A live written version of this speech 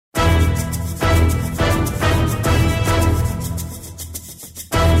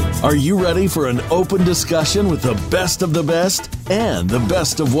Are you ready for an open discussion with the best of the best and the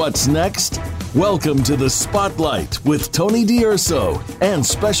best of what's next? Welcome to The Spotlight with Tony DUrso and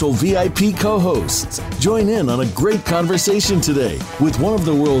special VIP co-hosts. Join in on a great conversation today with one of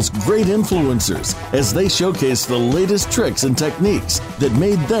the world's great influencers as they showcase the latest tricks and techniques that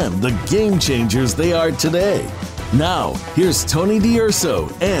made them the game changers they are today. Now, here's Tony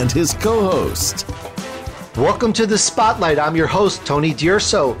DUrso and his co-host. Welcome to The Spotlight. I'm your host, Tony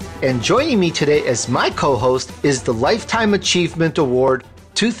DUrso, and joining me today as my co-host is the Lifetime Achievement Award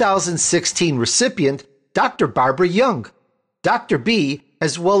 2016 recipient, Dr. Barbara Young. Dr. B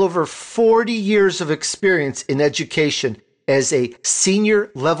has well over 40 years of experience in education as a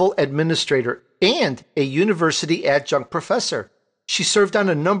senior level administrator and a university adjunct professor. She served on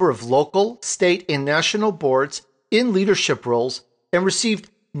a number of local, state, and national boards in leadership roles and received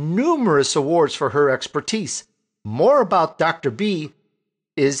numerous awards for her expertise. More about Dr. B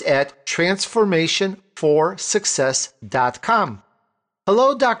is at transformationforsuccess.com.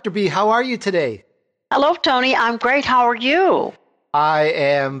 Hello, Dr. B. How are you today? Hello, Tony. I'm great. How are you? I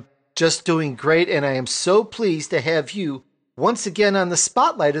am just doing great, and I am so pleased to have you once again on the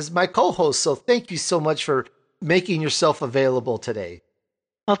Spotlight as my co-host. So thank you so much for making yourself available today.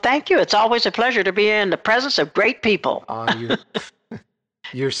 Well, thank you. It's always a pleasure to be in the presence of great people.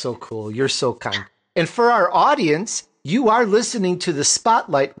 You're so cool. You're so kind. And for our audience, you are listening to The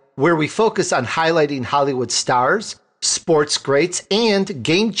Spotlight, where we focus on highlighting Hollywood stars, sports greats, and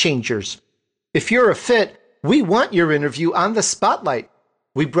game changers. If you're a fit, we want your interview on The Spotlight.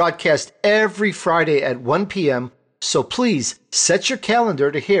 We broadcast every Friday at 1 p.m., so please set your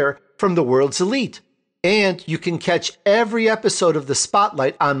calendar to hear from the world's elite. And you can catch every episode of The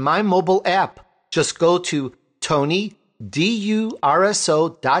Spotlight on my mobile app. Just go to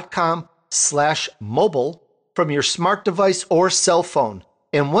TonyDUrso.com/mobile from your smart device or cell phone.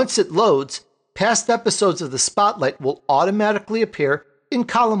 And once it loads, past episodes of The Spotlight will automatically appear in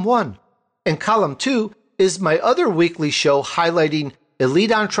Column 1. And Column 2 is my other weekly show highlighting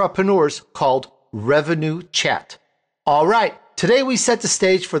elite entrepreneurs called Revenue Chat. All right, today we set the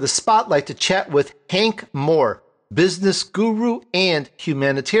stage for The Spotlight to chat with Hank Moore, business guru and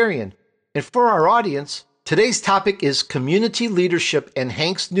humanitarian. And for our audience, today's topic is community leadership and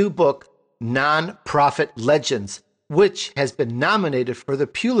Hank's new book, Nonprofit Legends, which has been nominated for the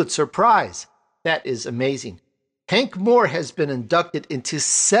Pulitzer Prize. That is amazing. Hank Moore has been inducted into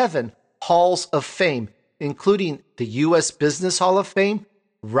 7 halls of fame, including the U.S. Business Hall of Fame,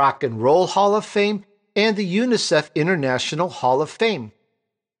 Rock and Roll Hall of Fame, and the UNICEF International Hall of Fame.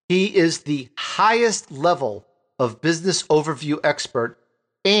 He is the highest level of business overview expert,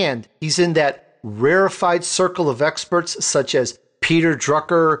 and he's in that rarified circle of experts such as Peter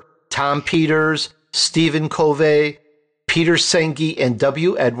Drucker, Tom Peters, Stephen Covey, Peter Sengie and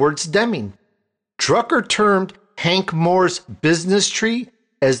W. Deming. Drucker termed Hank Moore's business tree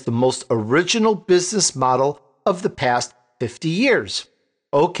as the most original business model of the past 50 years.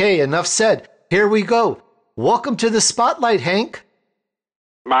 Okay, enough said. Here we go. Welcome to The Spotlight, Hank.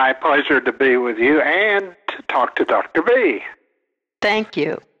 My pleasure to be with you and to talk to Dr. B. Thank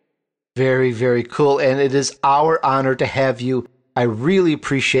you. Very, very cool. And it is our honor to have you. I really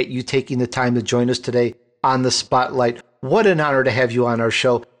appreciate you taking the time to join us today on The Spotlight. What an honor to have you on our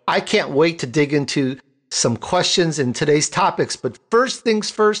show. I can't wait to dig into some questions in today's topics. But first things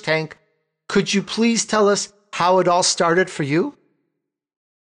first, Hank, could you please tell us how it all started for you?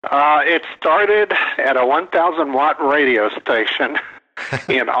 It started at a 1,000-watt radio station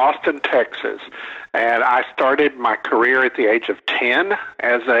in Austin, Texas. And I started my career at the age of 10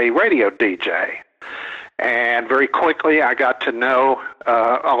 as a radio DJ. And very quickly, I got to know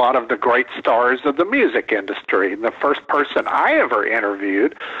a lot of the great stars of the music industry. The first person I ever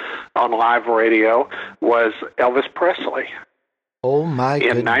interviewed on live radio was Elvis Presley. Oh, my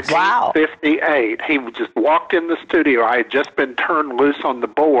goodness. In 1958, wow. He just walked in the studio. I had just been turned loose on the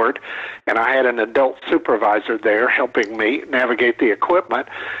board, and I had an adult supervisor there helping me navigate the equipment.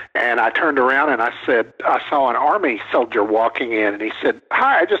 And I turned around and I said, I saw an Army soldier walking in, and he said,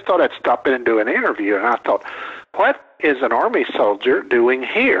 "Hi, I just thought I'd stop in and do an interview." And I thought, what is an Army soldier doing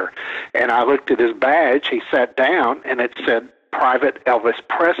here? And I looked at his badge. He sat down, and it said, Private Elvis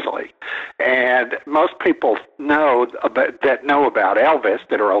Presley. And most people know about Elvis,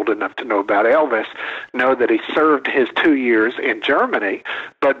 that are old enough to know about Elvis, know that he served his 2 years in Germany.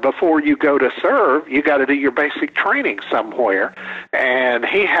 But before you go to serve, you got to do your basic training somewhere. And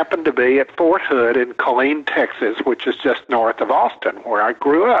he happened to be at Fort Hood in Killeen, Texas, which is just north of Austin, where I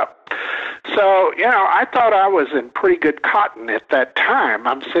grew up. So, I thought I was in pretty good cotton at that time.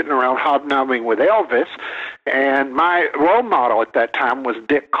 I'm sitting around hobnobbing with Elvis, And my role model at that time was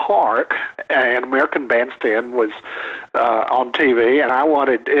Dick Clark, and American Bandstand was on TV,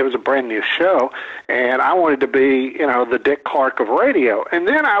 and it was a brand new show, and I wanted to be, the Dick Clark of radio. And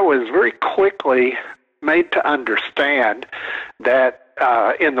then I was very quickly made to understand that,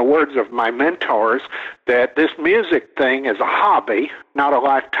 in the words of my mentors, that this music thing is a hobby, not a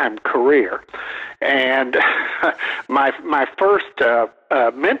lifetime career. And my first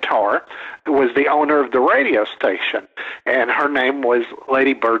mentor was the owner of the radio station, and her name was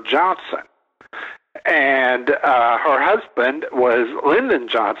Lady Bird Johnson. And her husband was Lyndon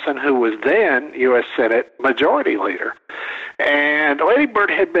Johnson, who was then U.S. Senate Majority Leader. And Lady Bird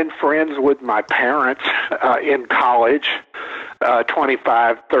had been friends with my parents in college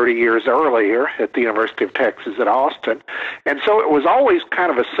 25, 30 years earlier at the University of Texas at Austin. And so it was always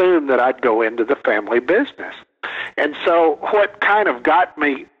kind of assumed that I'd go into the family business. And so what kind of got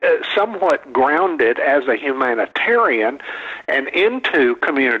me somewhat grounded as a humanitarian and into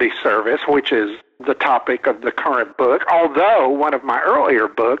community service, which is the topic of the current book, although one of my earlier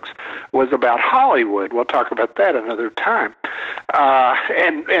books was about Hollywood. We'll talk about that another time.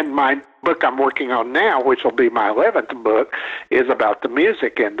 And my book I'm working on now, which will be my 11th book, is about the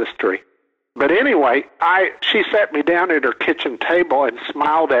music industry. But anyway, she sat me down at her kitchen table and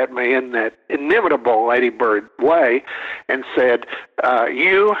smiled at me in that inimitable Lady Bird way and said,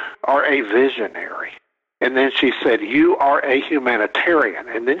 you are a visionary. And then she said, you are a humanitarian.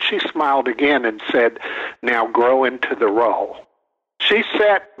 And then she smiled again and said, now grow into the role. She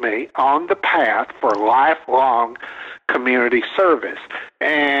set me on the path for lifelong community service.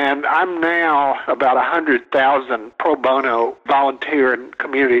 And I'm now about 100,000 pro bono volunteer and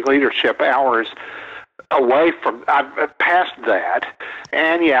community leadership hours away from, I've passed that.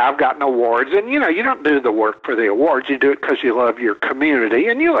 And yeah, I've gotten awards. And you don't do the work for the awards. You do it because you love your community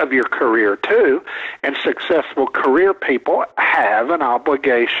and you love your career too. And successful career people have an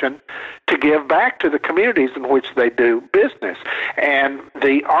obligation to give back to the communities in which they do business. And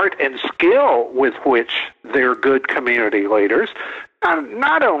the art and skill with which they're good community leaders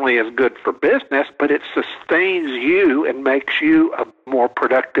not only is good for business, but it sustains you and makes you a more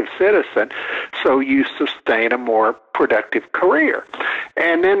productive citizen, so you sustain a more productive career.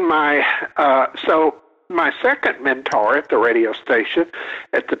 And then my second mentor at the radio station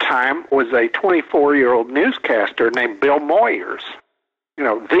at the time was a 24-year-old newscaster named Bill Moyers.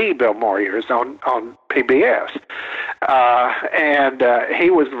 The Bill Moyers on PBS. And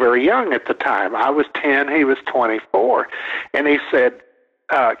he was very young at the time. I was 10, he was 24. And he said,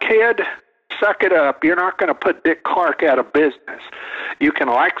 kid, suck it up. You're not going to put Dick Clark out of business. You can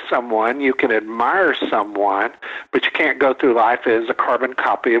like someone, you can admire someone, but you can't go through life as a carbon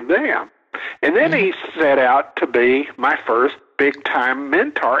copy of them. And then he set out to be my first big-time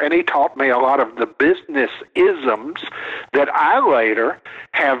mentor, and he taught me a lot of the business isms that I later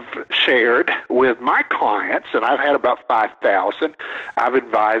have shared with my clients, and I've had about 5,000. I've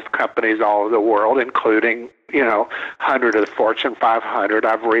advised companies all over the world, including, 100 of the Fortune 500.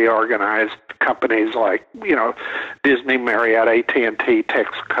 I've reorganized companies like, Disney, Marriott, AT&T,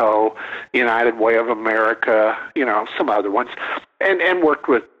 Texaco, United Way of America, some other ones, and worked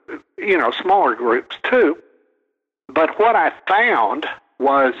with, smaller groups too. But what I found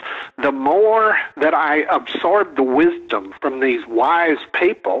was the more that I absorbed the wisdom from these wise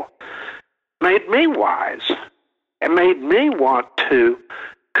people made me wise and made me want to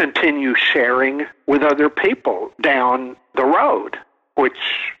continue sharing with other people down the road, which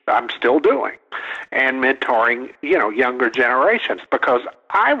I'm still doing, and mentoring, younger generations, because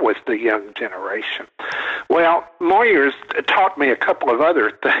I was the young generation. Well, Moyers taught me a couple of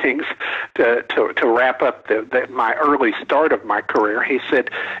other things to wrap up my early start of my career. He said,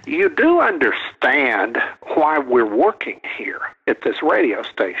 you do understand why we're working here at this radio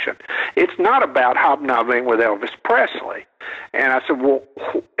station. It's not about hobnobbing with Elvis Presley. And I said, well,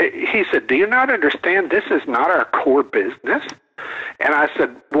 he said, do you not understand this is not our core business? And I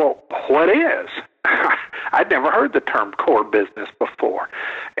said, well, what is? I'd never heard the term core business before.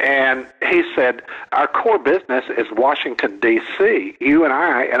 And he said, our core business is Washington, D.C. You and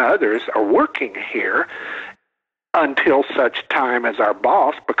I and others are working here until such time as our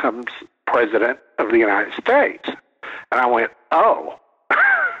boss becomes president of the United States. And I went, oh.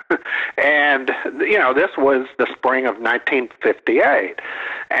 And, this was the spring of 1958.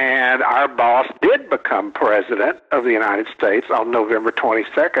 And our boss did become president of the United States on November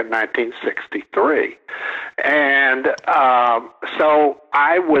 22nd, 1963. And so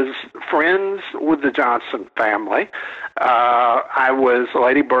I was friends with the Johnson family.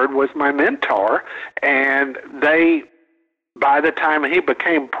 Lady Bird was my mentor, and they by the time he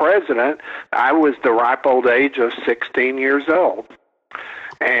became president, I was the ripe old age of 16 years old,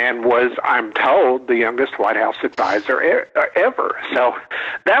 and was, I'm told, the youngest White House advisor ever. So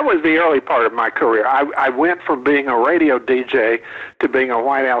that was the early part of my career. I went from being a radio DJ to being a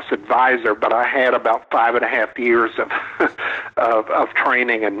White House advisor, but I had about 5.5 years of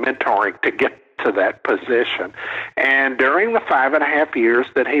training and mentoring to get to that position. And during the 5.5 years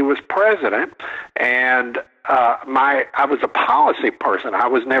that he was president, and I was a policy person. I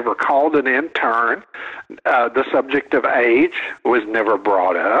was never called an intern. The subject of age was never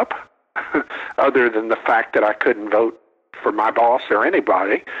brought up, other than the fact that I couldn't vote for my boss or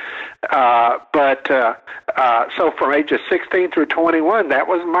anybody. So from ages 16 through 21, that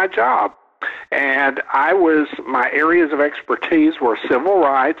was my job. And my areas of expertise were civil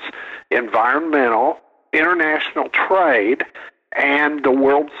rights, environmental, international trade, and the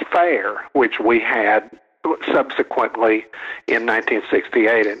World's Fair, which we had subsequently in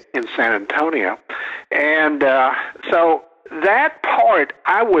 1968 in San Antonio. And so that part,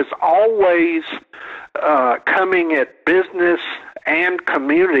 I was always coming at business and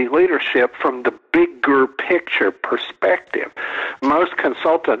community leadership from the bigger picture perspective. Most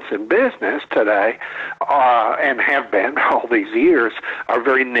consultants in business today and have been all these years are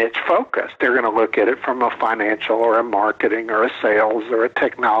very niche focused. They're going to look at it from a financial or a marketing or a sales or a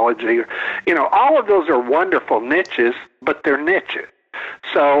technology. All of those are wonderful niches, but they're niches.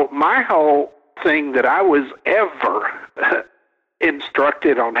 So my whole thing that I was ever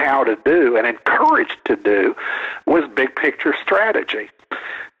instructed on how to do and encouraged to do was big picture strategy.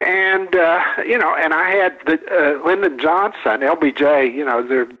 And, and I had Lyndon Johnson, LBJ,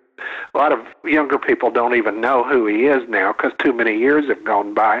 there a lot of younger people don't even know who he is now because too many years have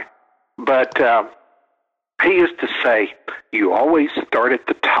gone by. But he used to say, you always start at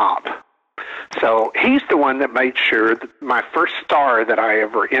the top. So he's the one that made sure that my first star that I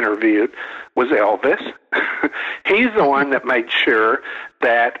ever interviewed was Elvis. He's the one that made sure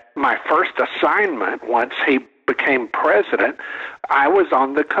that my first assignment, once he became president, I was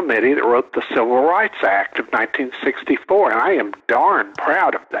on the committee that wrote the Civil Rights Act of 1964, and I am darn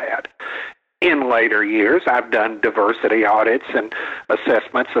proud of that. In later years, I've done diversity audits and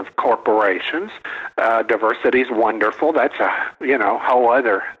assessments of corporations. Diversity is wonderful. That's a whole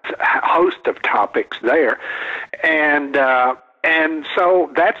other host of topics there, and so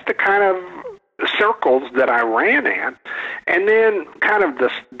that's the kind of circles that I ran in. And then kind of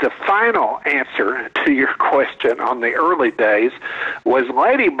the final answer to your question on the early days was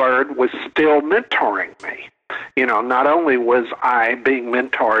Lady Bird was still mentoring me. Not only was I being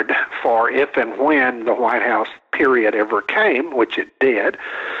mentored for if and when the White House period ever came, which it did,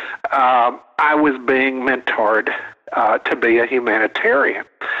 I was being mentored to be a humanitarian.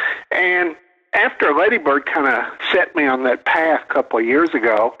 And after Lady Bird kind of set me on that path a couple of years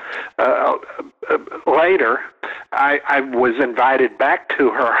ago, later, I was invited back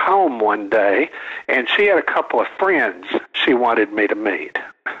to her home one day, and she had a couple of friends she wanted me to meet.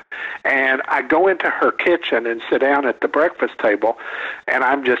 And I go into her kitchen and sit down at the breakfast table, and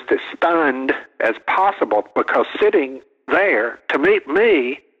I'm just as stunned as possible because sitting there to meet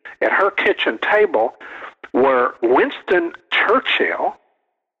me at her kitchen table were Winston Churchill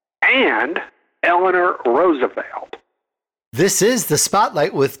and Eleanor Roosevelt. This is The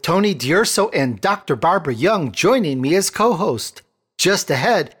Spotlight with Tony DUrso and Dr. Barbara Young joining me as co-host. Just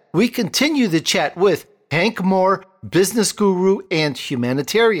ahead, we continue the chat with Hank Moore, business guru and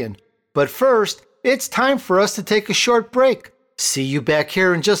humanitarian. But first, it's time for us to take a short break. See you back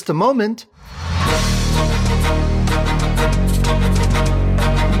here in just a moment.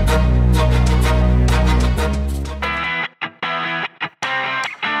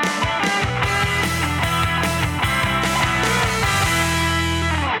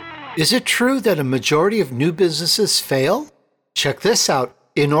 Is it true that a majority of new businesses fail? Check this out.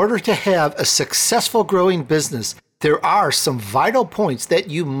 In order to have a successful growing business, there are some vital points that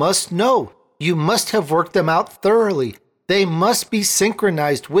you must know. You must have worked them out thoroughly. They must be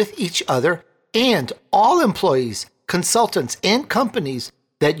synchronized with each other, and all employees, consultants, and companies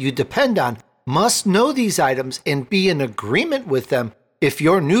that you depend on must know these items and be in agreement with them if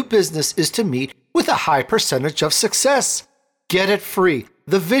your new business is to meet with a high percentage of success. Get it free.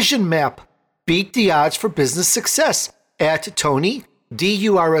 The Vision Map. Beat the odds for business success at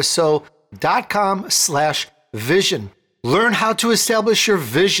TonyDUrso.com/vision. Learn how to establish your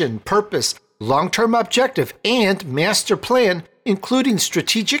vision, purpose, long-term objective, and master plan, including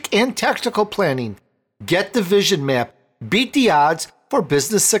strategic and tactical planning. Get the Vision Map. Beat the odds for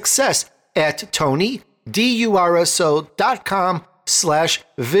business success at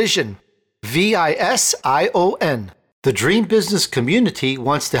TonyDUrso.com/vision. VISION. The Dream Business Community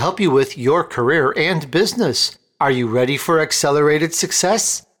wants to help you with your career and business. Are you ready for accelerated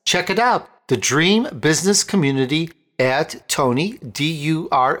success? Check it out, the Dream Business Community at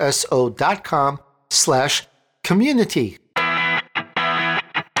TonyDUrso.com/community.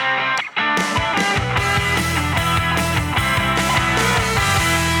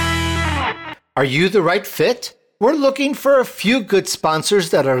 Are you the right fit? We're looking for a few good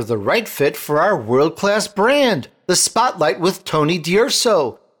sponsors that are the right fit for our world-class brand, The Spotlight with Tony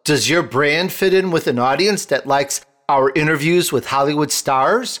DUrso. Does your brand fit in with an audience that likes our interviews with Hollywood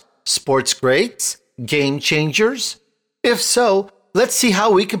stars, sports greats, game changers? If so, let's see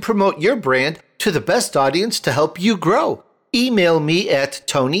how we can promote your brand to the best audience to help you grow. Email me at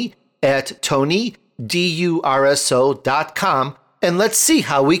tony@TonyDUrso.com and let's see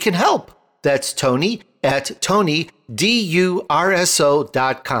how we can help. That's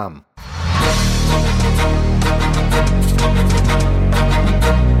Tony@TonyDUrso.com.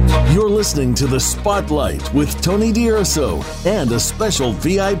 You're listening to The Spotlight with Tony DUrso and a special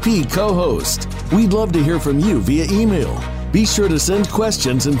VIP co-host. We'd love to hear from you via email. Be sure to send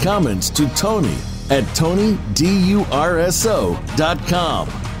questions and comments to Tony@TonyDUrso.com.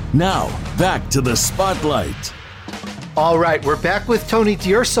 Now, back to The Spotlight. All right, we're back with Tony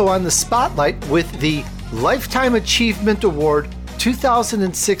DUrso on The Spotlight with the Lifetime Achievement Award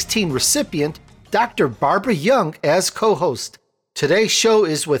 2016 recipient, Dr. Barbara Young, as co-host. Today's show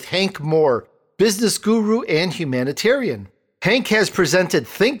is with Hank Moore, business guru and humanitarian. Hank has presented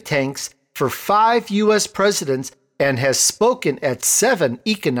think tanks for 5 U.S. presidents and has spoken at 7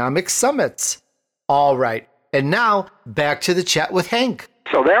 economic summits. All right, and now back to the chat with Hank.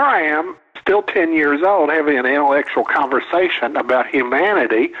 So there I am, still 10 years old, having an intellectual conversation about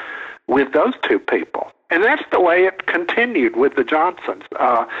humanity with those two people. And that's the way it continued with the Johnsons.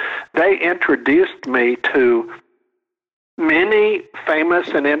 They introduced me to many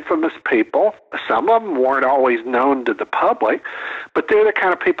famous and infamous people. Some of them weren't always known to the public, but they're the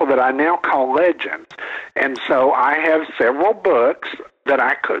kind of people that I now call legends. And so I have several books that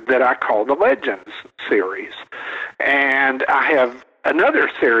I call the Legends series. And I have another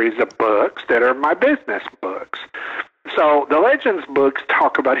series of books that are my business books. So the Legends books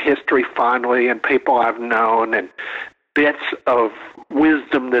talk about history fondly and people I've known and bits of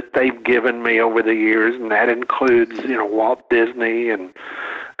wisdom that they've given me over the years, and that includes, Walt Disney and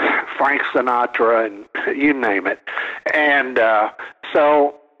Frank Sinatra and you name it. And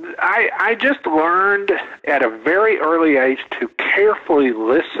so I just learned at a very early age to carefully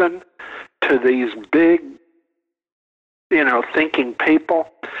listen to these big, thinking people.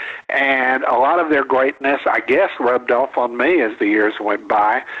 And a lot of their greatness, I guess, rubbed off on me as the years went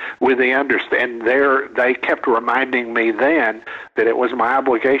by with the understanding. They kept reminding me then that it was my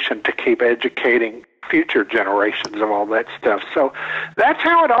obligation to keep educating future generations of all that stuff. So that's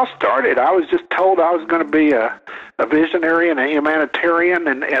how it all started. I was just told I was going to be a visionary and a humanitarian,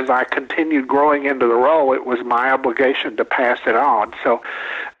 and as I continued growing into the role, it was my obligation to pass it on. So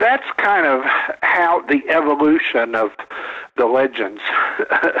that's kind of how the evolution of the Legends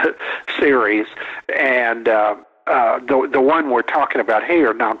series, and the one we're talking about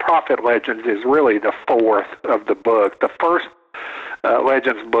here, Nonprofit Legends, is really the 4th of the book. The first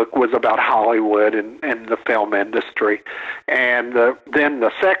Legends book was about Hollywood and the film industry, and then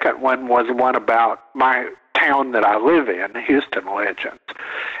the second one was one about my town that I live in, Houston Legends.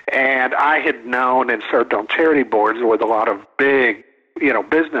 And I had known and served on charity boards with a lot of big,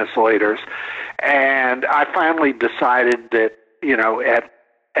 business leaders, and I finally decided that,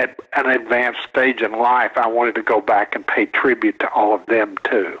 at an advanced stage in life, I wanted to go back and pay tribute to all of them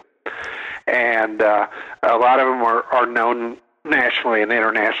too. And a lot of them are known nationally and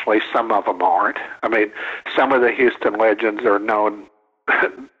internationally. Some of them aren't. I mean, some of the Houston Legends are known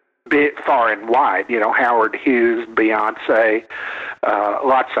far and wide, Howard Hughes, Beyonce,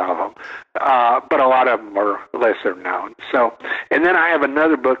 lots of them. But a lot of them are lesser known. So, and then I have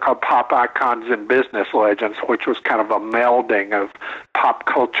another book called Pop Icons and Business Legends, which was kind of a melding of pop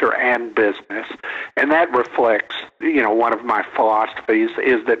culture and business. And that reflects, one of my philosophies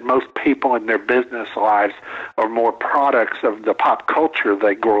is that most people in their business lives are more products of the pop culture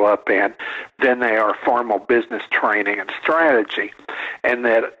they grew up in than they are formal business training and strategy. And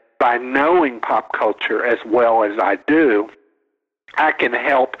that by knowing pop culture as well as I do, I can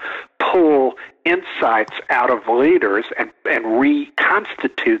help pull insights out of leaders and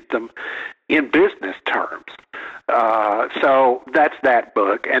reconstitute them in business terms. So that's that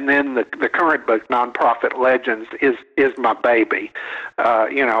book. And then the current book, Nonprofit Legends, is my baby.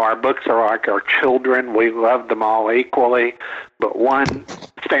 Our books are like our children. We love them all equally, but one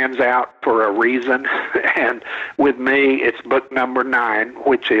stands out for a reason. And with me, it's book number 9,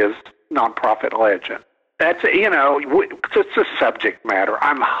 which is Nonprofit Legend. That's, it's a subject matter.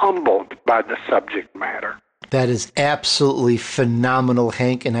 I'm humbled by the subject matter. That is absolutely phenomenal,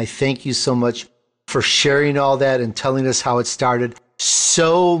 Hank, and I thank you so much for sharing all that and telling us how it started.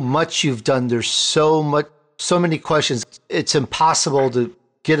 So much you've done. There's so many questions. It's impossible to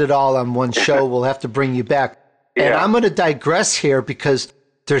get it all on one show. We'll have to bring you back. Yeah. And I'm going to digress here because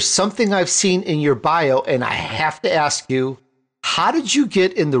there's something I've seen in your bio, and I have to ask you, how did you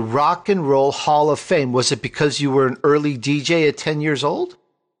get in the Rock and Roll Hall of Fame? Was it because you were an early DJ at 10 years old?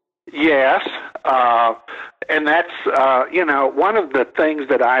 Yes. And that's, one of the things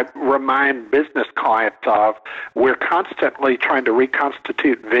that I remind business clients of. We're constantly trying to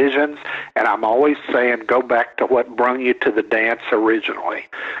reconstitute visions, and I'm always saying, go back to what brought you to the dance originally.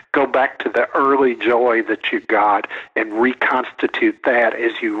 Go back to the early joy that you got and reconstitute that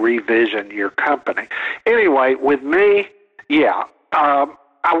as you revision your company. Anyway, with me, I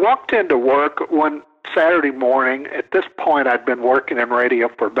walked into work one Saturday morning. At this point, I'd been working in radio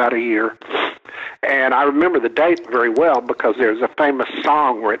for about a year. And I remember the date very well because there's a famous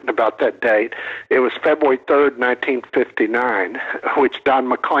song written about that date. It was February 3rd, 1959, which Don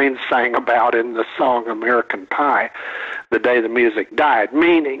McLean sang about in the song American Pie, the day the music died,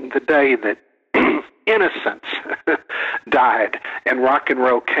 meaning the day that innocence died and rock and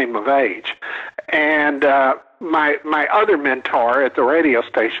roll came of age. And my other mentor at the radio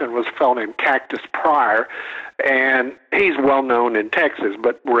station was a fellow named Cactus Pryor, and he's well known in Texas,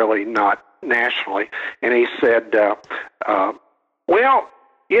 but really not nationally. And he said,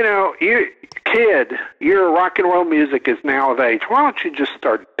 your rock and roll music is now of age. Why don't you just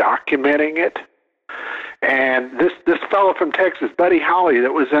start documenting it? And this fellow from Texas, Buddy Holly,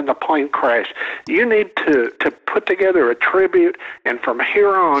 that was in the plane crash, you need to put together a tribute, and from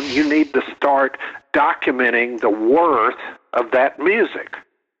here on, you need to start documenting the worth of that music.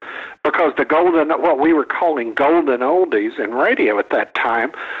 Because what we were calling golden oldies in radio at that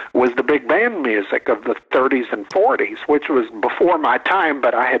time was the big band music of the 30s and 40s, which was before my time,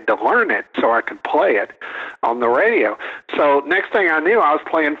 but I had to learn it so I could play it on the radio. So next thing I knew, I was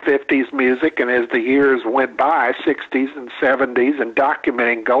playing 50s music, and as the years went by, 60s and 70s, and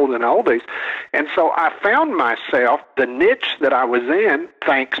documenting golden oldies. And so I found myself, the niche that I was in,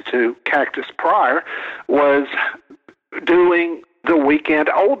 thanks to Cactus Pryor, was doing the weekend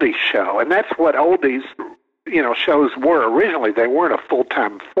oldies show. And that's what oldies, shows were originally. They weren't a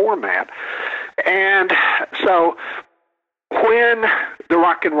full-time format. And so when the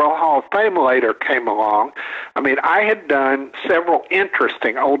Rock and Roll Hall of Fame later came along, I had done several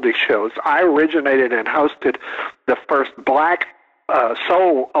interesting oldies shows. I originated and hosted the first black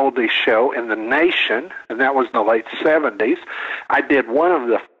soul oldies show in the nation, and that was in the late 70s. I did one of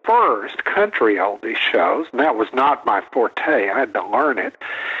the first country oldies shows, and that was not my forte. I had to learn it.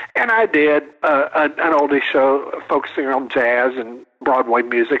 And I did an oldies show focusing on jazz and Broadway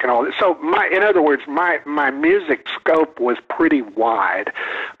music and all that. So, in other words, my music scope was pretty wide.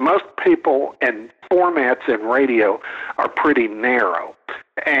 Most people and formats in radio are pretty narrow.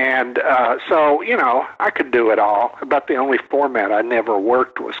 And so, I could do it all. About the only format I never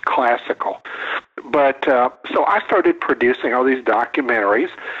worked was classical. But so I started producing all these documentaries.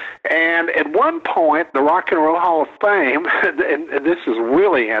 And at one point, the Rock and Roll Hall of Fame, and this is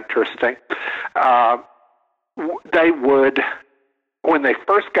really interesting, they would, when they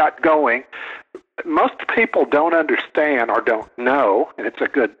first got going, most people don't understand or don't know, and it's a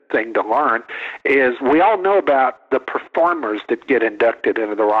good thing to learn, is we all know about the performers that get inducted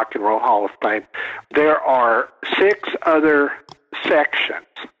into the Rock and Roll Hall of Fame. There are 6 other sections.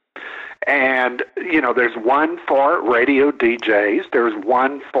 And, there's one for radio DJs. There's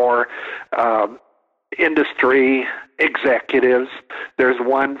one for industry executives. There's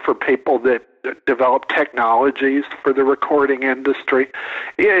one for people that develop technologies for the recording industry.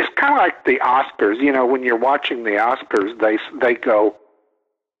 It's kind of like the Oscars. When you're watching the Oscars, they go,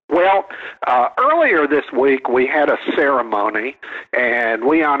 well, earlier this week we had a ceremony, and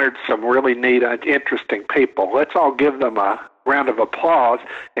we honored some really neat, interesting people. Let's all give them a round of applause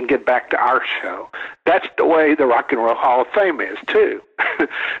and get back to our show. That's the way the Rock and Roll Hall of Fame is, too.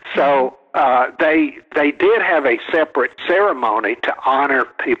 So they did have a separate ceremony to honor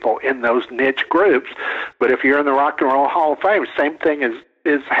people in those niche groups, but if you're in the Rock and Roll Hall of Fame, same thing as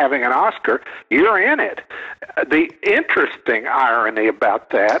having an Oscar, you're in it. The interesting irony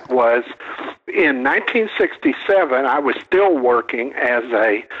about that was in 1967, I was still working as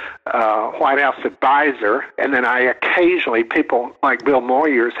a White House advisor, and then I occasionally, people like Bill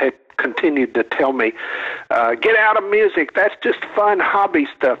Moyers had continued to tell me, get out of music. That's just fun hobby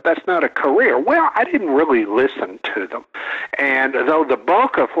stuff. That's not a career. Well, I didn't really listen to them. And though the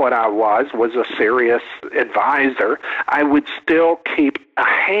bulk of what I was a serious advisor, I would still keep a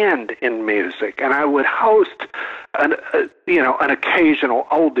hand in music, and I would host an occasional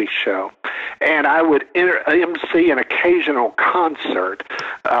oldie show, and I would MC an occasional concert.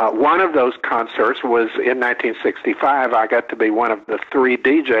 One of those concerts was in 1965. I got to be one of the 3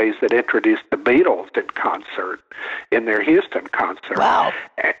 DJs that introduced the Beatles in concert in their Houston concert. Wow!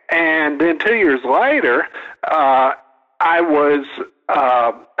 And then 2 years later, I was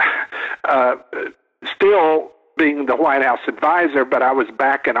still being the White House advisor, but I was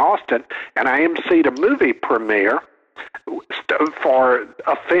back in Austin, and I emceed a movie premiere for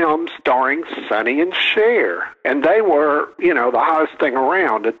a film starring Sonny and Cher. And they were, the hottest thing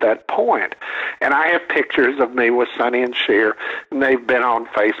around at that point. And I have pictures of me with Sonny and Cher, and they've been on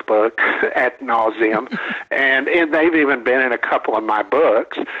Facebook ad nauseum. and they've even been in a couple of my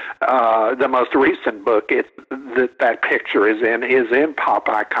books. The most recent book that picture is in Pop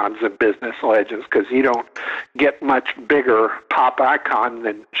Icons and Business Legends, because you don't get much bigger pop icon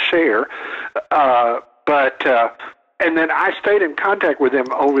than Cher. And then I stayed in contact with him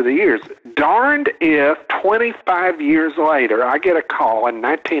over the years. Darned if 25 years later, I get a call in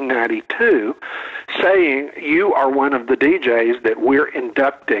 1992 saying, you are one of the DJs that we're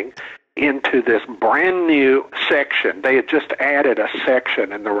inducting into this brand new section. They had just added a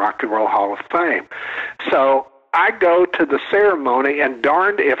section in the Rock and Roll Hall of Fame. So I go to the ceremony, and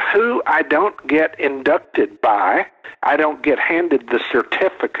darned if who I don't get inducted by, I don't get handed the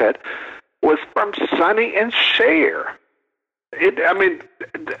certificate, was from Sonny and Cher.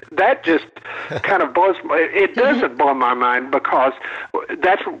 That just kind of blows it doesn't blow my mind, because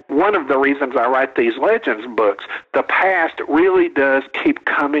that's one of the reasons I write these Legends books. The past really does keep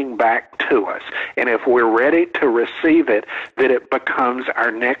coming back to us, and if we're ready to receive it, that it becomes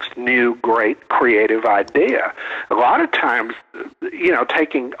our next new great creative idea. A lot of times,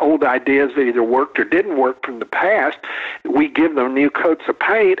 taking old ideas that either worked or didn't work from the past, we give them new coats of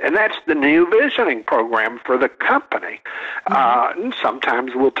paint, and that's the new visioning program for the company. And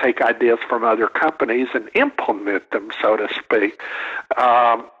sometimes we'll take ideas from other companies and implement them, so to speak.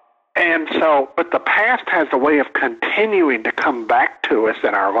 But the past has a way of continuing to come back to us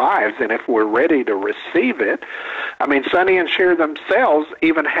in our lives, and if we're ready to receive it, Sonny and Cher themselves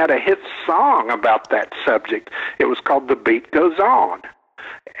even had a hit song about that subject. It was called The Beat Goes On.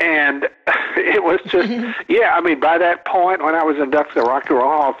 And it was just, by that point, when I was inducted to the Rock and Roll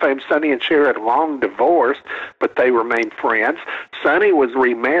Hall of Fame, Sonny and Cher had long divorced, but they remained friends. Sonny was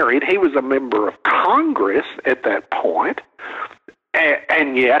remarried. He was a member of Congress at that point,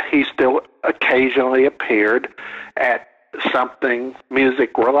 and yet he still occasionally appeared at something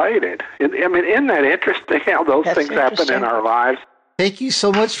music-related. Isn't that interesting how those things happen in our lives? Thank you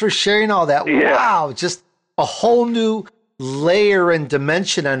so much for sharing all that. Yeah. Wow, just a whole new layer and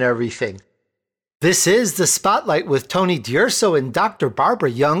dimension on everything. This is The Spotlight with Tony DUrso and Dr.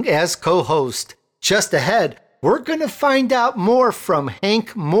 Barbara Young as co-host. Just ahead, we're going to find out more from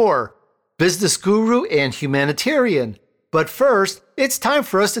Hank Moore, business guru and humanitarian. But first, it's time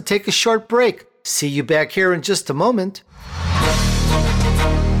for us to take a short break. See you back here in just a moment.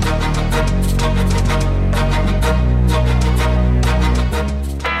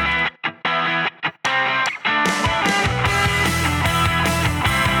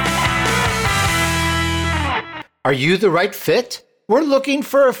 Are you the right fit? We're looking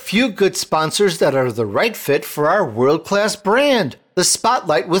for a few good sponsors that are the right fit for our world-class brand, The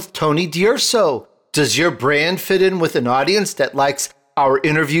Spotlight with Tony DUrso. Does your brand fit in with an audience that likes our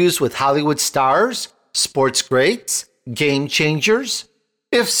interviews with Hollywood stars, sports greats, game changers?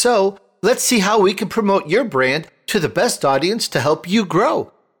 If so, let's see how we can promote your brand to the best audience to help you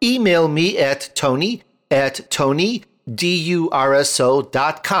grow. Email me at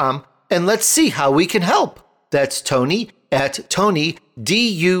tony@tonydurso.com and let's see how we can help. That's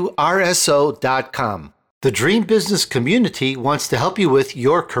tony@tonydurso.com. The Dream Business Community wants to help you with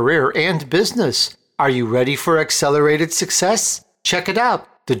your career and business. Are you ready for accelerated success? Check it out,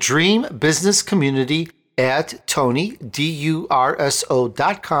 the Dream Business Community at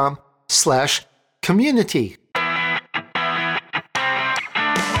tonydurso.com/community.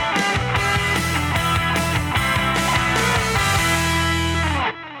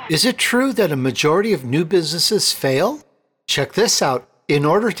 Is it true that a majority of new businesses fail? Check this out. In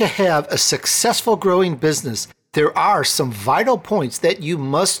order to have a successful growing business, there are some vital points that you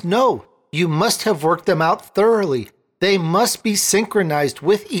must know. You must have worked them out thoroughly. They must be synchronized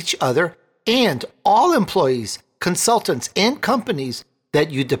with each other, and all employees, consultants, and companies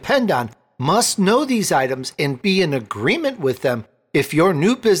that you depend on must know these items and be in agreement with them if your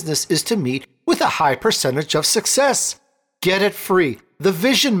new business is to meet with a high percentage of success. Get it free. The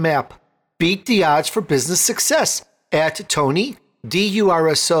Vision Map. Beat the odds for business success at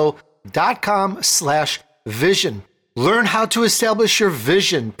TonyDUrso.com/vision. Learn how to establish your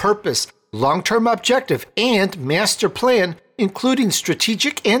vision, purpose, long-term objective, and master plan, including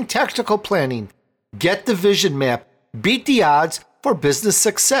strategic and tactical planning. Get the Vision Map. Beat the odds for business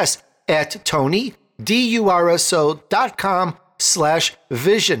success at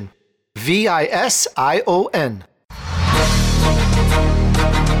TonyDUrso.com/vision. VISION.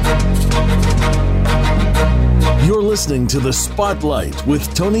 You're listening to The Spotlight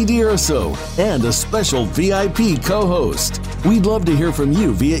with Tony DUrso and a special VIP co-host. We'd love to hear from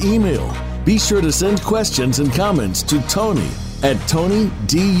you via email. Be sure to send questions and comments to Tony at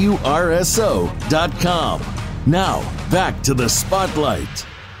TonyDUrso.com. Now, back to The Spotlight.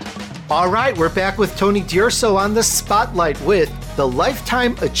 All right, we're back with Tony DUrso on The Spotlight with the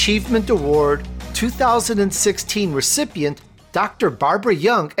Lifetime Achievement Award 2016 recipient, Dr. Barbara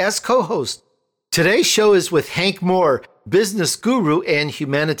Young, as co-host. Today's show is with Hank Moore, business guru and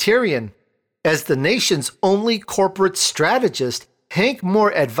humanitarian. As the nation's only corporate strategist, Hank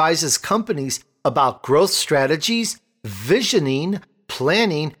Moore advises companies about growth strategies, visioning,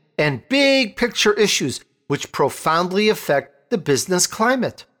 planning, and big picture issues which profoundly affect the business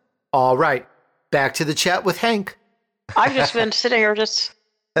climate. All right, back to the chat with Hank. I've just been sitting here just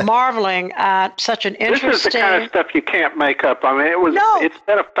marveling at such an interesting... This is the kind of stuff you can't make up. I mean, it's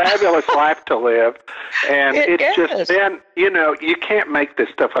been a fabulous life to live. And it's just been, you can't make this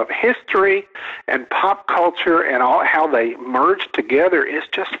stuff up. History and pop culture and all how they merge together is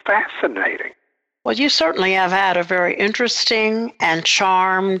just fascinating. Well, you certainly have had a very interesting and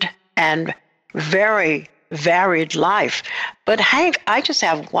charmed and very varied life. But Hank, I just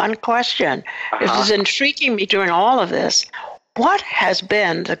have one question. This is intriguing me during all of this. What has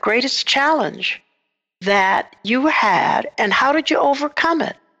been the greatest challenge that you had, and how did you overcome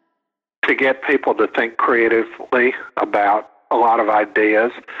it? To get people to think creatively about a lot of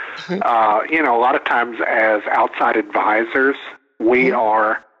ideas. Mm-hmm. A lot of times as outside advisors, we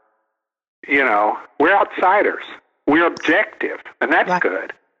are, we're outsiders. We're objective, and that's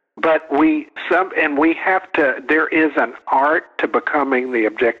good. But there is an art to becoming the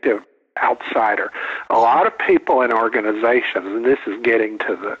objective outsider. A lot of people in organizations, and this is getting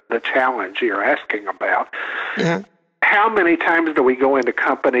to the challenge you're asking about, how many times do we go into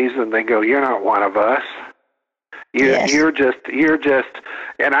companies and they go, "You're not one of us. You're just,"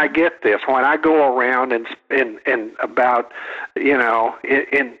 and I get this when I go around and about,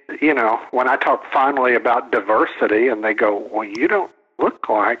 when I talk fondly about diversity, and they go, "Well, you don't look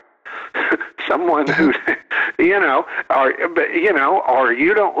like someone who, or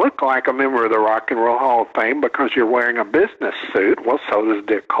you don't look like a member of the Rock and Roll Hall of Fame because you're wearing a business suit." Well, so does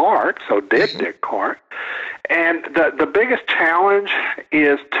Dick Clark. So did Dick Clark. And the biggest challenge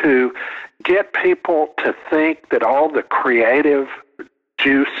is to get people to think that all the creative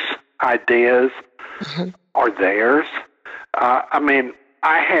juice ideas are theirs. I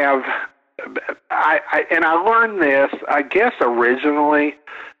learned this, I guess, originally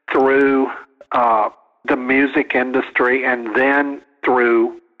through the music industry, and then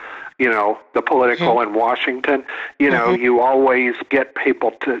through, the political in Washington. You always get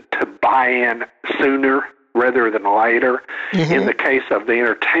people to buy in sooner rather than later. In the case of the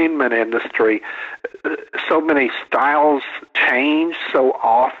entertainment industry, so many styles change so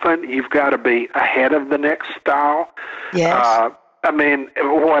often. You've got to be ahead of the next style. Yes.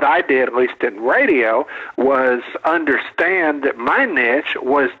 What I did, at least in radio, was understand that my niche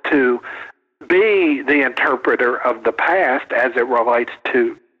was to be the interpreter of the past as it relates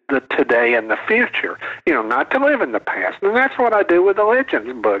to the today and the future, not to live in the past. And that's what I do with the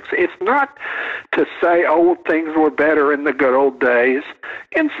Legends books. It's not to say, oh, things were better in the good old days.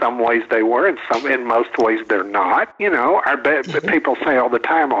 In some ways they were, in most ways they're not. People say all the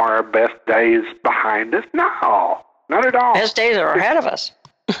time, are our best days behind us? No, not at all. Best days are ahead of us.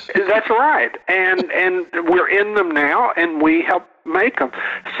 That's right. And we're in them now, and we help make them.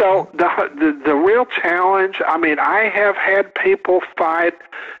 So the real challenge, I have had people fight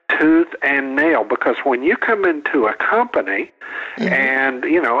tooth and nail, because when you come into a company and,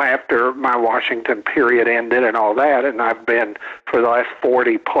 after my Washington period ended and all that, and I've been for the last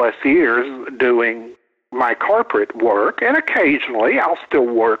 40 plus years doing my corporate work, and occasionally I'll still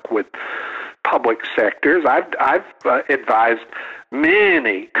work with public sectors. I've advised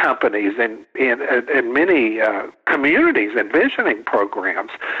many companies and many communities envisioning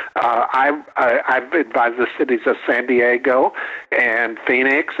programs. I've advised the cities of San Diego and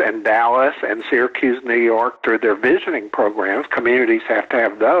Phoenix and Dallas and Syracuse, New York through their visioning programs. Communities have to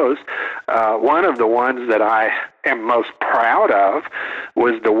have those. One of the ones that I am most proud of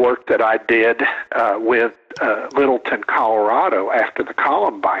was the work that I did with Littleton, Colorado after the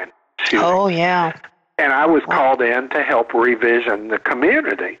Columbine shooting. Oh, yeah. And I was called in to help revision the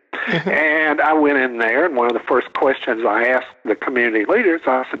community. And I went in there, and one of the first questions I asked the community leaders,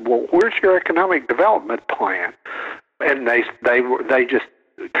 I said, well, where's your economic development plan? And they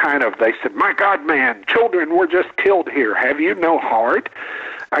said, my God, man, children were just killed here. Have you no heart?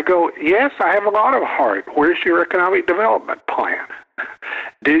 I go, yes, I have a lot of heart. Where's your economic development plan?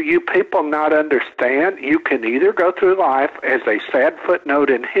 Do you people not understand? You can either go through life as a sad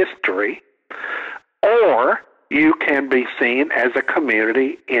footnote in history, or you can be seen as a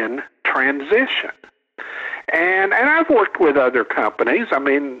community in transition. And I've worked with other companies. I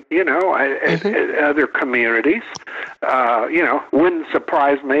mean, other communities. Wouldn't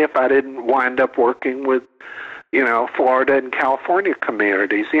surprise me if I didn't wind up working with, Florida and California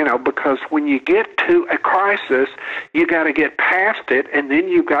communities, because when you get to a crisis, you got to get past it, and then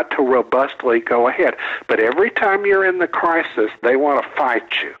you've got to robustly go ahead. But every time you're in the crisis, they want to fight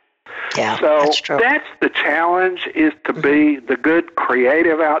you. Yeah, so that's true. That's the challenge, is to be the good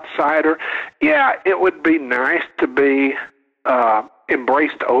creative outsider. Yeah, it would be nice to be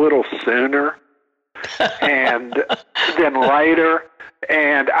embraced a little sooner and then later.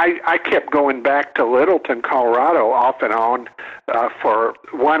 And I kept going back to Littleton, Colorado, off and on for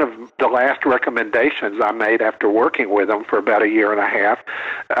one of the last recommendations I made after working with them for about a year and a half,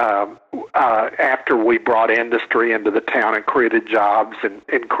 after we brought industry into the town and created jobs and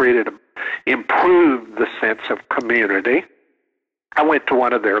improved the sense of community. I went to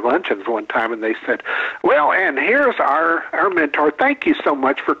one of their luncheons one time, and they said, well, and here's our mentor. Thank you so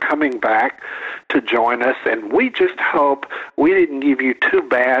much for coming back to join us, and we just hope we didn't give you too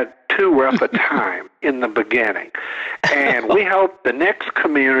rough a time in the beginning. And we hope the next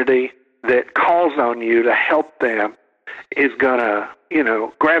community that calls on you to help them is going to,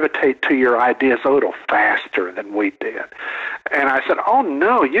 gravitate to your ideas a little faster than we did. And I said, oh,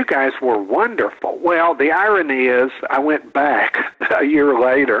 no, you guys were wonderful. Well, the irony is I went back a year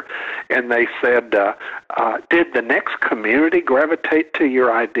later, and they said, did the next community gravitate to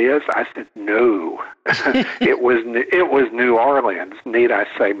your ideas? I said, no. It was New Orleans. Need I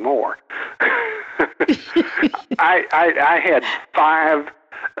say more? I had 5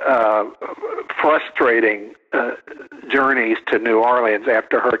 frustrating journeys to New Orleans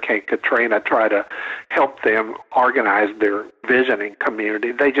after Hurricane Katrina, try to help them organize their visioning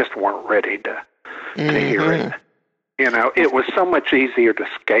community. They just weren't ready to hear it. It was so much easier to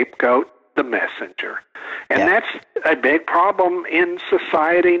scapegoat the messenger. And that's a big problem in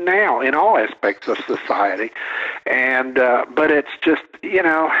society now, in all aspects of society. And but it's just,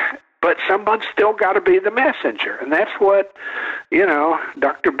 but someone's still got to be the messenger. And that's what,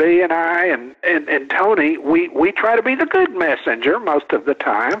 Dr. B and I and Tony, we try to be the good messenger most of the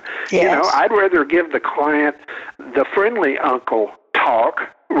time. Yes. I'd rather give the client the friendly uncle talk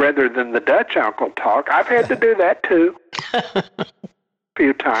rather than the Dutch uncle talk. I've had to do that too a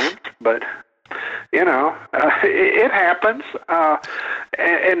few times, but, it happens.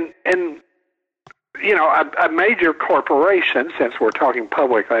 A major corporation, since we're talking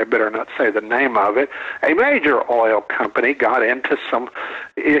publicly, I better not say the name of it, a major oil company got into some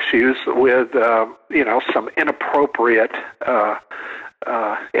issues with, some inappropriate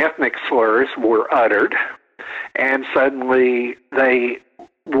ethnic slurs were uttered, and suddenly they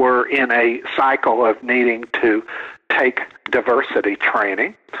were in a cycle of needing to take diversity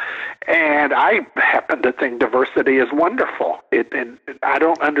training. And I happen to think diversity is wonderful. And I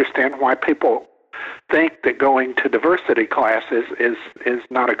don't understand why people think that going to diversity classes is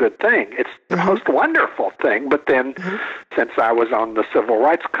not a good thing. It's the most wonderful thing. But then, since I was on the Civil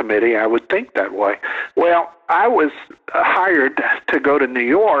Rights Committee, I would think that way. Well, I was hired to go to New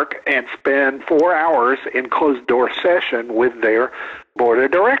York and spend 4 hours in closed-door session with their board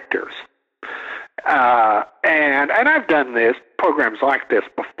of directors. And I've done programs like this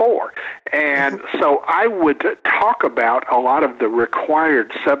before. And so I would talk about a lot of the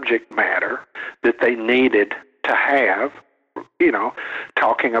required subject matter that they needed to have,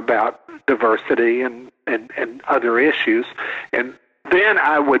 talking about diversity and other issues. And then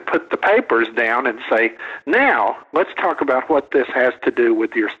I would put the papers down and say, now let's talk about what this has to do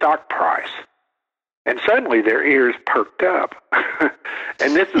with your stock price. And suddenly their ears perked up.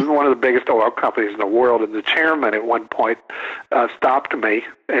 And this is one of the biggest oil companies in the world. And the chairman at one point stopped me,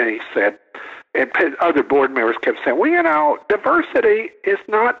 and he said, and other board members kept saying, well, diversity is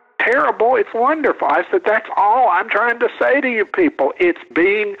not terrible. It's wonderful. I said, that's all I'm trying to say to you people. It's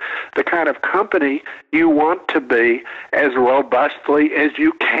being the kind of company you want to be as robustly as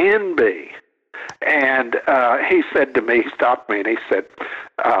you can be. And he said to me, he stopped me, and he said,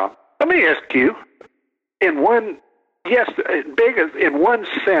 let me ask you, in one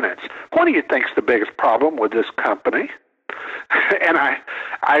sentence, what do you think's the biggest problem with this company? And I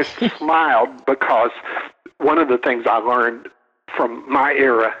smiled, because one of the things I learned from my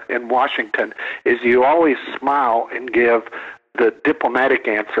era in Washington is you always smile and give the diplomatic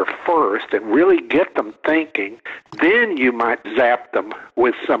answer first and really get them thinking. Then you might zap them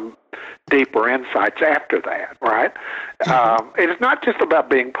with some deeper insights after that, right? And it's not just about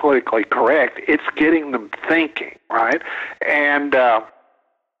being politically correct. It's getting them thinking, right? And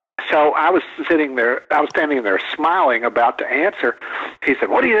so I was standing there smiling, about to answer. He said,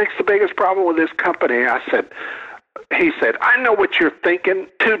 what do you think's the biggest problem with this company? He said, I know what you're thinking,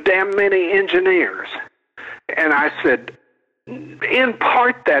 too damn many engineers. And I said, in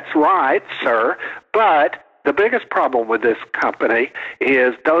part that's right, sir, but the biggest problem with this company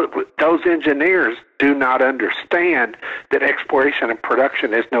is those engineers do not understand that exploration and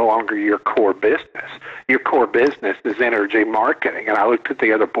production is no longer your core business. Your core business is energy marketing. And I looked at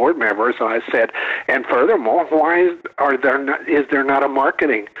the other board members and I said, and furthermore, why is there not a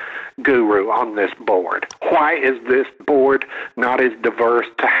marketing guru on this board? Why is this board not as diverse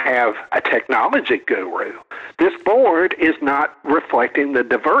to have a technology guru? This board is not reflecting the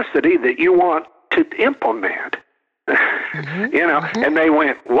diversity that you want to implement. And they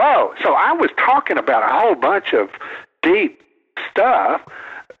went, whoa. So I was talking about a whole bunch of deep stuff,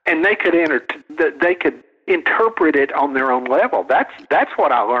 and they could interpret it on their own level. That's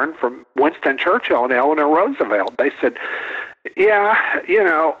what I learned from Winston Churchill and Eleanor Roosevelt. They said, yeah,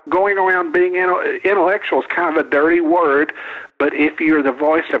 going around being intellectual is kind of a dirty word, but if you're the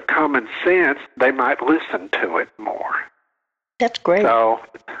voice of common sense, they might listen to it more. That's great. So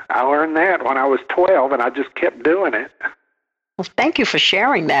I learned that when I was 12, and I just kept doing it. Well, thank you for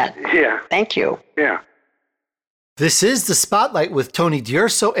sharing that. Yeah. Thank you. Yeah. This is The Spotlight with Tony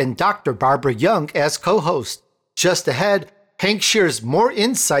DUrso and Dr. Barbara Young as co-host. Just ahead, Hank shares more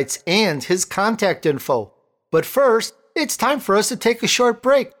insights and his contact info. But first, it's time for us to take a short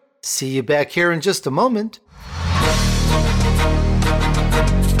break. See you back here in just a moment.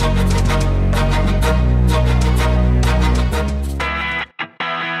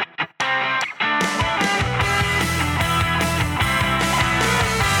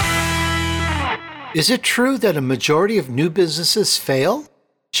 Is it true that a majority of new businesses fail?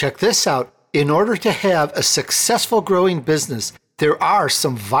 Check this out. In order to have a successful growing business, there are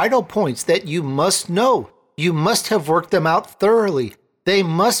some vital points that you must know. You must have worked them out thoroughly. They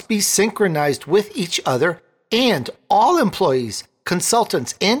must be synchronized with each other, and all employees,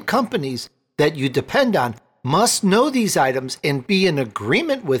 consultants, and companies that you depend on must know these items and be in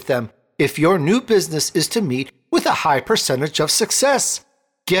agreement with them if your new business is to meet with a high percentage of success.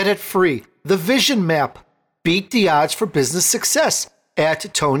 Get it free. The Vision Map. Beat the odds for business success at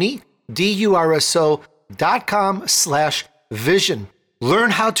TonyDUrso.com/vision. Learn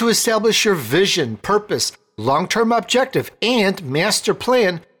how to establish your vision, purpose, long-term objective, and master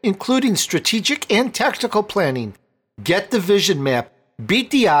plan, including strategic and tactical planning. Get the Vision Map. Beat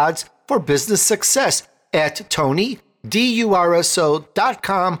the odds for business success at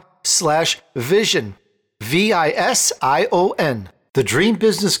TonyDUrso.com/vision. VISION. The Dream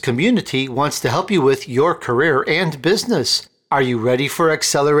Business Community wants to help you with your career and business. Are you ready for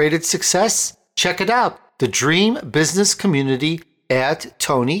accelerated success? Check it out. The Dream Business Community at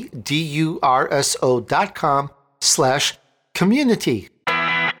TonyDUrso.com/community.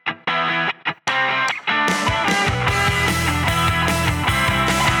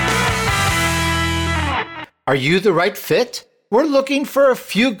 Are you the right fit? We're looking for a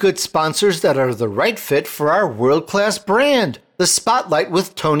few good sponsors that are the right fit for our world-class brand. The Spotlight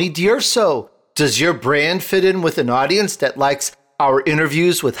with Tony DUrso. Does your brand fit in with an audience that likes our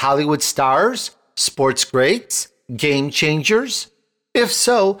interviews with Hollywood stars, sports greats, game changers? If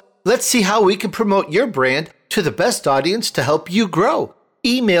so, let's see how we can promote your brand to the best audience to help you grow.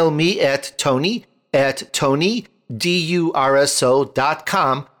 Email me at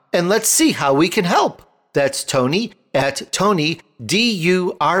tony@TonyDUrso.com and let's see how we can help. That's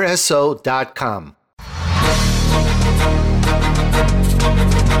Tony@TonyDUrso.com.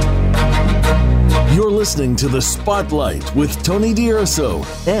 You're listening to The Spotlight with Tony DUrso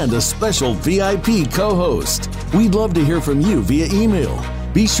and a special VIP co-host. We'd love to hear from you via email.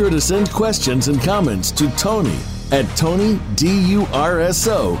 Be sure to send questions and comments to Tony at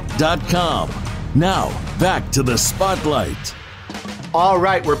TonyDUrso.com. Now, back to The Spotlight. All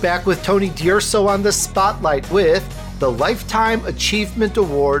right, we're back with Tony DUrso on The Spotlight with the Lifetime Achievement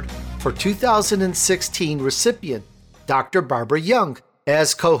Award for 2016 recipient, Dr. Barbara Young,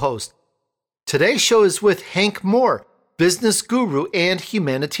 as co-host. Today's show is with Hank Moore, business guru and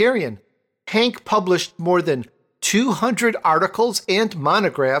humanitarian. Hank published more than 200 articles and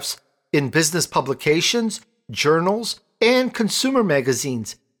monographs in business publications, journals, and consumer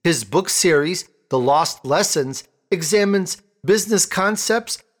magazines. His book series, The Lost Lessons, examines business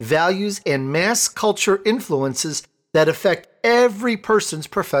concepts, values, and mass culture influences that affect every person's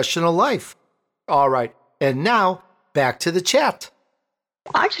professional life. All right, and now back to the chat.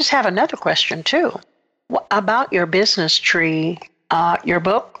 I just have another question, too, about your business tree, your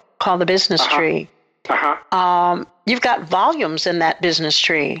book called The Business Tree. You've got volumes in that business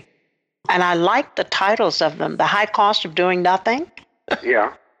tree, and I like the titles of them. The High Cost of Doing Nothing.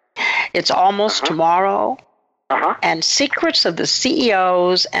 Yeah. It's Almost Tomorrow. And Secrets of the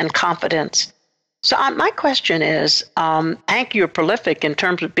CEOs and Confidence. So my question is, Hank, you're prolific in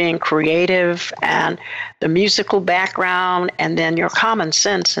terms of being creative and the musical background and then your common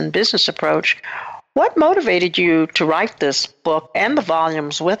sense and business approach. What motivated you to write this book and the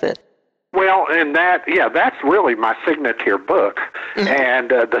volumes with it? Well, and that's really my signature book.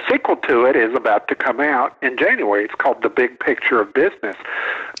 And the sequel to it is about to come out in January. It's called The Big Picture of Business.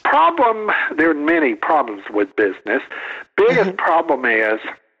 There are many problems with business. Biggest problem is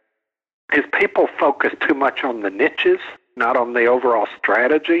people focus too much on the niches, not on the overall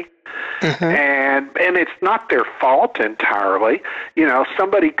strategy. And it's not their fault entirely. You know,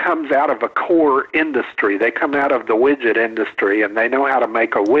 somebody comes out of a core industry. They come out of the widget industry and they know how to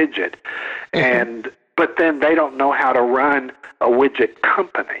make a widget. But then they don't know how to run a widget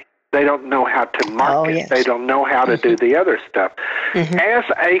company. They don't know how to market. They don't know how to do the other stuff. As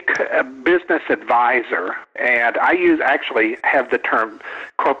a business advisor, and I actually have the term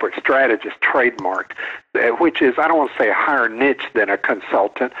corporate strategist trademarked, which is, I don't want to say a higher niche than a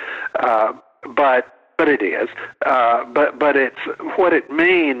consultant, but it is. But it's what it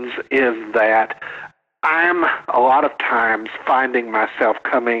means is that I'm a lot of times finding myself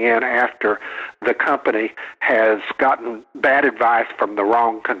coming in after the company has gotten bad advice from the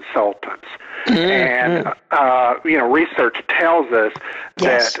wrong consultants. And, research tells us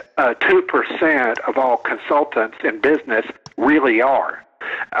that 2% of all consultants in business really are.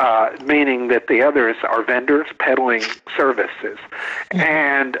 Meaning that the others are vendors peddling services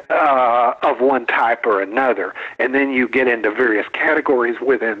and of one type or another. And then you get into various categories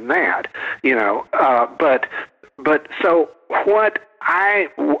within that, but so what I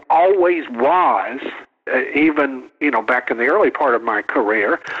always was, even, back in the early part of my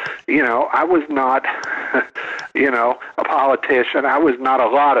career, I was not, a politician. I was not a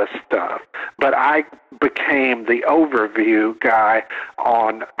lot of stuff, but I became the overview guy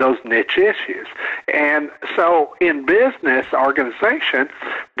on those niche issues. And so in business organization,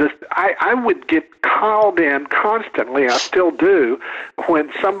 I would get called in constantly, I still do, when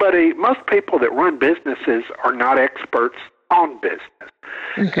most people that run businesses are not experts on business.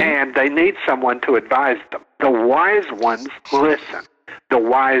 And they need someone to advise them. The wise ones listen. The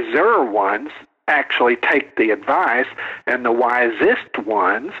wiser ones actually take the advice, and the wisest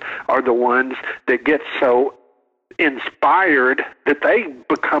ones are the ones that get so inspired that they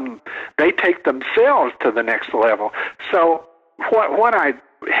take themselves to the next level. So what I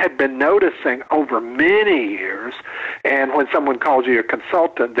had been noticing over many years, and when someone calls you a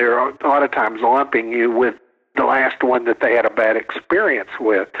consultant, they're a lot of times lumping you with the last one that they had a bad experience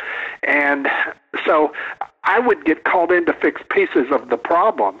with. And so I would get called in to fix pieces of the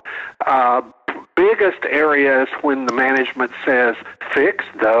problem. Biggest areas when the management says, fix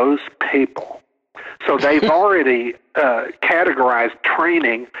those people. So they've already categorized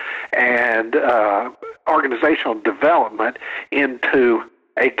training and organizational development into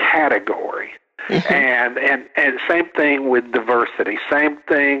a category. And same thing with diversity, same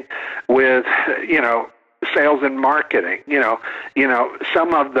thing with, sales and marketing.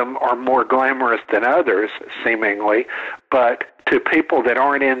 Some of them are more glamorous than others, seemingly, but to people that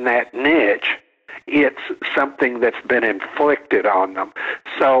aren't in that niche, it's something that's been inflicted on them.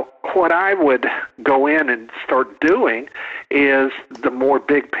 So what I would go in and start doing is the more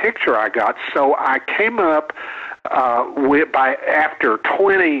big picture I got. So I came up after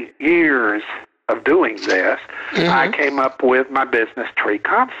 20 years of doing this, I came up with my business tree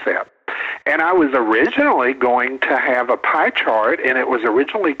concept. And I was originally going to have a pie chart, and it was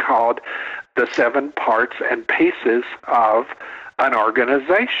originally called The 7 Parts and Pieces of an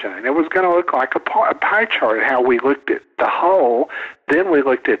Organization. And it was going to look like a pie chart, how we looked at the whole, then we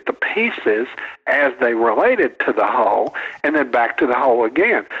looked at the pieces as they related to the whole, and then back to the whole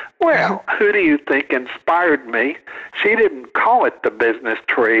again. Well, who do you think inspired me? She didn't call it the business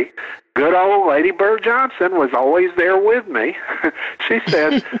tree. Good old Lady Bird Johnson was always there with me. She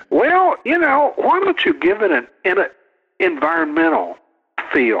said, well, why don't you give it an environmental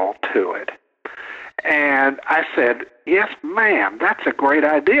feel to it? And I said, yes, ma'am, that's a great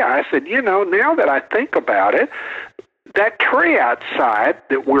idea. I said, now that I think about it, that tree outside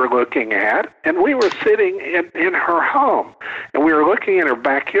that we're looking at, and we were sitting in her home, and we were looking in her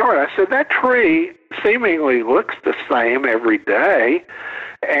backyard. I said, that tree seemingly looks the same every day,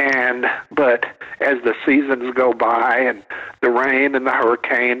 but as the seasons go by and the rain and the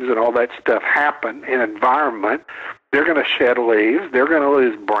hurricanes and all that stuff happen in environment, they're going to shed leaves, they're going to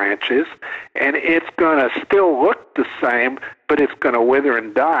lose branches, and it's going to still look the same, but it's going to wither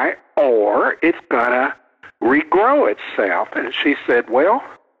and die, or it's going to regrow itself. And she said, well,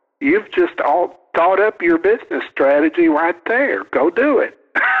 you've just all thought up your business strategy right there. Go do it.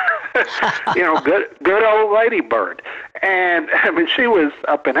 Good old Lady Bird. And she was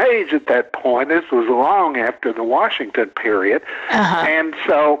up in age at that point. This was long after the Washington period. And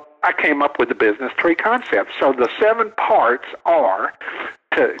so I came up with the business tree concept. So the 7 parts are,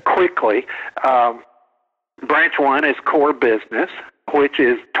 to quickly, branch 1 is core business, which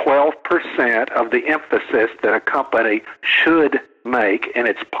is 12% of the emphasis that a company should make in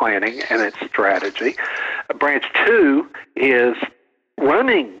its planning and its strategy. Branch 2 is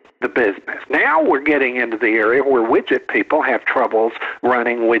running the business. Now we're getting into the area where widget people have troubles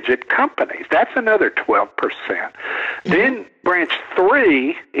running widget companies. That's another 12%. Then branch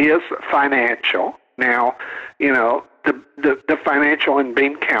 3 is financial. Now, the financial and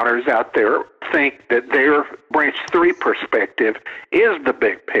bean counters out there think that their branch 3 perspective is the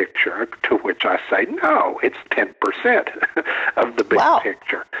big picture, to which I say, no, it's 10% of the big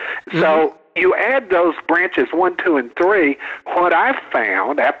picture. So you add those branches 1, 2, and 3, what I've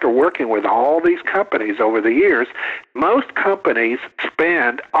found after working with all these companies over the years, most companies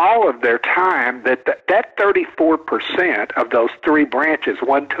spend all of their time, that 34% of those 3 branches,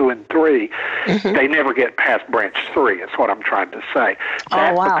 1, 2, and 3, they never get past branch 3, is what I'm trying to say.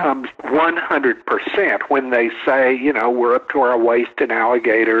 That becomes 100% when they say, we're up to our waist in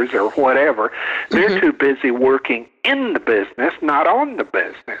alligators or whatever. They're too busy working in the business, not on the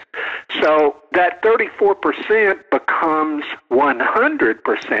business. So that 34% becomes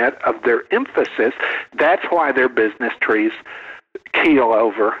 100% of their emphasis. That's why their business trees keel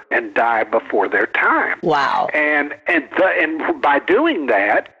over and die before their time. Wow. And by doing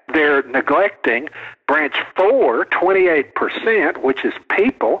that, they're neglecting branch 4, 28%, which is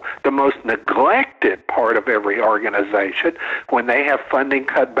people, the most neglected part of every organization. When they have funding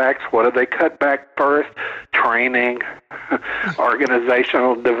cutbacks, what do they cut back first? Training,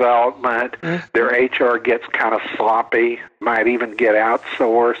 organizational development. Their HR gets kind of sloppy, might even get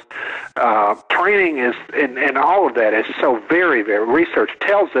outsourced. Training is, and all of that is so very, very, research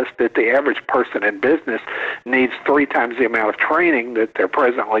tells us that the average person in business needs 3 times the amount of training that they're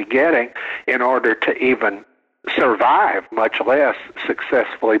presently getting in order to even survive, much less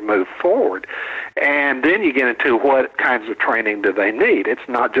successfully move forward. And then you get into what kinds of training do they need. It's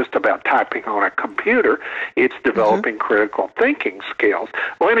not just about typing on a computer. It's developing critical thinking skills.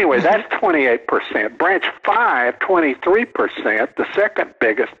 Well, anyway, that's 28%. Branch 5, 23%, the second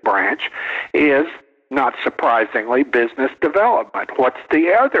biggest branch, is, not surprisingly, business development. What's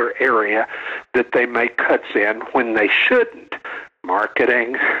the other area that they make cuts in when they shouldn't?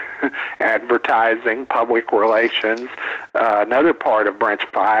 Marketing, advertising, public relations. Another part of branch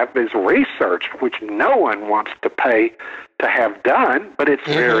 5 is research, which no one wants to pay to have done, but it's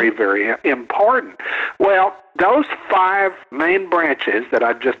very, very important. Well, those 5 main branches that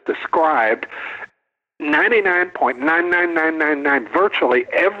I just described, 99.99999, virtually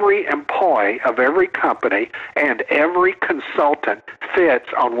every employee of every company and every consultant fits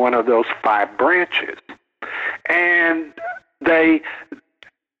on one of those 5 branches. And they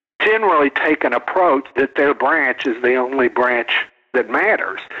generally take an approach that their branch is the only branch that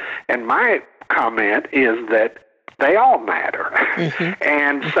matters. And my comment is that they all matter.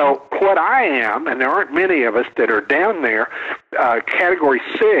 And so what I am, and there aren't many of us that are down there, category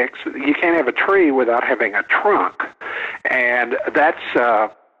 6, you can't have a tree without having a trunk. And that's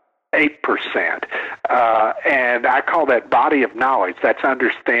 8%. And I call that body of knowledge. That's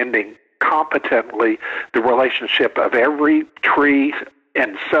understanding competently the relationship of every tree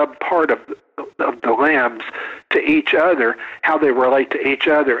and subpart of the limbs to each other, how they relate to each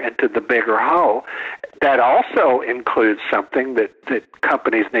other and to the bigger whole. That also includes something that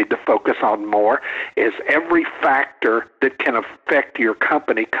companies need to focus on more, is every factor that can affect your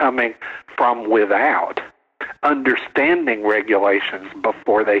company coming from without. Understanding regulations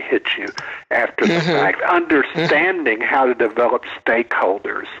before they hit you after the fact, understanding how to develop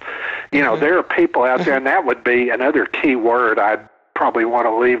stakeholders. You know, there are people out there, and that would be another key word I'd probably want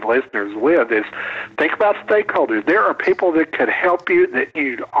to leave listeners with, is think about stakeholders. There are people that could help you that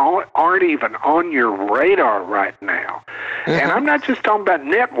you aren't even on your radar right now. And I'm not just talking about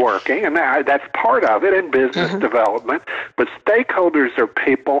networking, and that's part of it in business development, but stakeholders are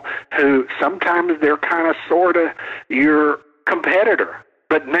people who sometimes they're kind of sort of your competitor,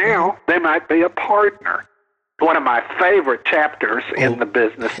 but now they might be a partner. One of my favorite chapters in the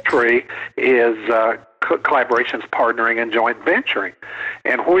business tree is collaborations, partnering, and joint venturing.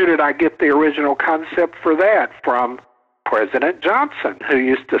 And where did I get the original concept for that? From President Johnson, who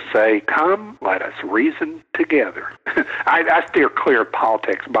used to say, "Come, let us reason together." I steer clear of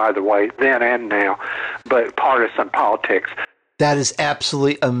politics, by the way, then and now, but partisan politics. That is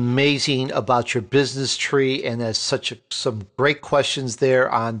absolutely amazing about your business tree, and there's some great questions there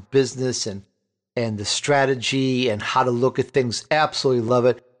on business and the strategy and how to look at things. Absolutely love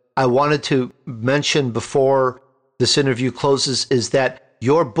it. I wanted to mention before this interview closes is that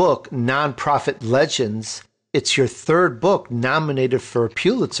your book, Nonprofit Legends, it's your third book nominated for a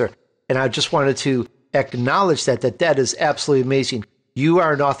Pulitzer. And I just wanted to acknowledge that is absolutely amazing. You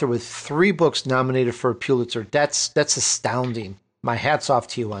are an author with 3 books nominated for a Pulitzer. That's astounding. My hat's off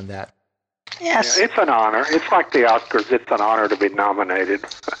to you on that. Yes. Yeah, it's an honor. It's like the Oscars. It's an honor to be nominated.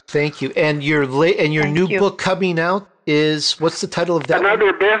 Thank you. And your new book coming out is, what's the title of that?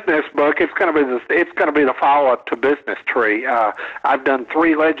 Another business book. It's going to be the follow-up to Business Tree. I've done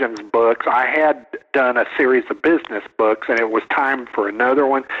 3 Legends books. I had done a series of business books, and it was time for another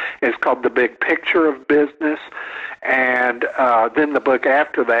one. It's called The Big Picture of Business. And then the book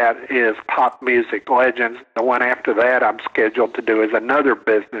after that is Pop Music Legends. The one after that I'm scheduled to do is another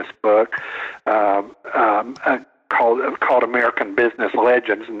business book called American Business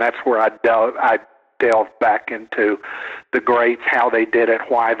Legends, and that's where I delve back into the greats, how they did it,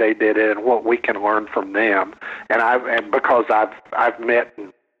 why they did it, and what we can learn from them. And because I've met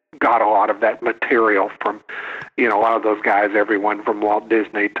and got a lot of that material from, a lot of those guys, everyone from Walt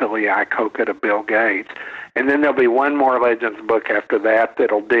Disney to Lee Iacocca to Bill Gates. And then there'll be one more Legends book after that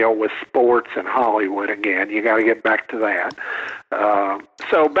that'll deal with sports and Hollywood again. You got to get back to that.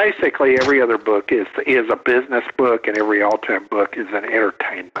 So basically, every other book is a business book, and every alternate book is an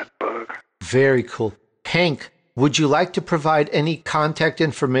entertainment book. Very cool. Hank, would you like to provide any contact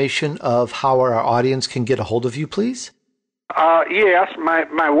information of how our audience can get a hold of you, please? Yes, my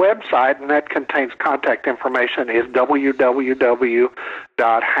website, and that contains contact information, is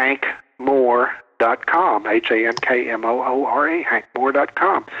www.hankmoore.com, HANKMOORE,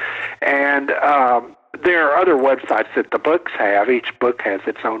 hankmoore.com. And there are other websites that the books have. Each book has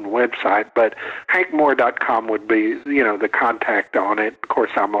its own website, but hankmoore.com would be, the contact on it. Of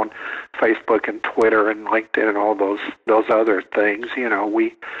course, I'm on Facebook and Twitter and LinkedIn and all those other things.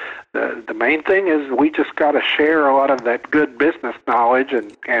 The main thing is we just got to share a lot of that good business knowledge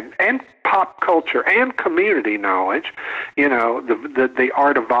and pop culture and community knowledge, the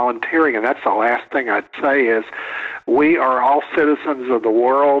art of volunteering. And that's the last thing I'd say is we are all citizens of the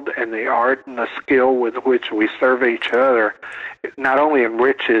world, and the art and the skill with which we serve each other not only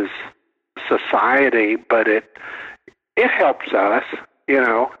enriches society, but it helps us.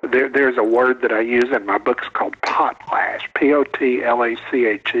 There's a word that I use in my books called potlash,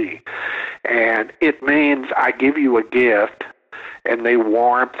 Potlache, and it means I give you a gift, and the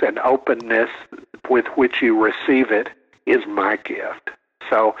warmth and openness with which you receive it is my gift.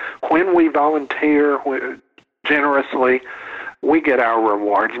 So when we volunteer generously, we get our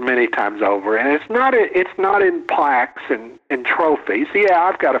rewards many times over, and it's not in plaques and trophies. Yeah,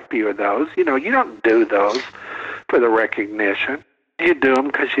 I've got a few of those. You don't do those for the recognition. You do them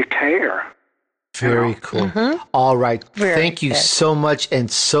because you care. Very cool. Mm-hmm. All right. Thank you so much,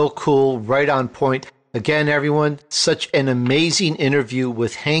 and so cool. Right on point. Again, everyone, such an amazing interview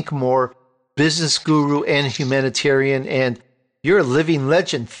with Hank Moore, business guru and humanitarian, and you're a living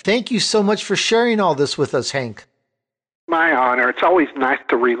legend. Thank you so much for sharing all this with us, Hank. My honor. It's always nice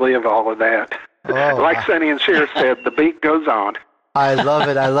to relive all of that. Like Sengie and Cher said, the beat goes on. I love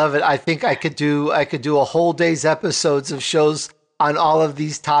it. I love it. I think I could do a whole day's episodes of shows on all of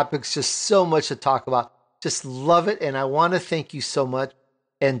these topics. Just so much to talk about. Just love it. And I want to thank you so much.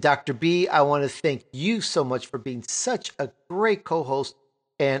 And Dr. B, I want to thank you so much for being such a great co-host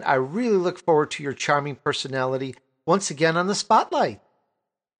and I really look forward to your charming personality once again on the Spotlight.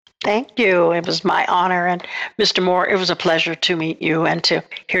 Thank you. It was my honor. And Mr. Moore, it was a pleasure to meet you and to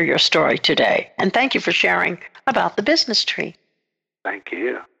hear your story today. And thank you for sharing about the business tree. Thank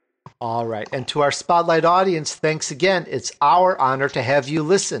you. All right. And to our Spotlight audience, thanks again. It's our honor to have you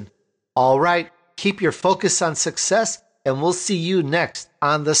listen. All right. Keep your focus on success, and we'll see you next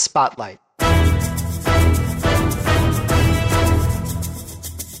on the Spotlight.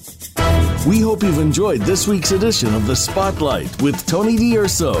 We hope you've enjoyed this week's edition of The Spotlight with Tony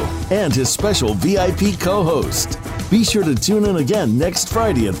DUrso and his special VIP co-host. Be sure to tune in again next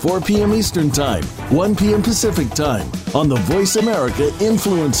Friday at 4 p.m. Eastern Time, 1 p.m. Pacific Time on the Voice America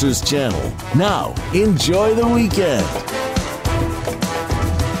Influencers channel. Now, enjoy the weekend.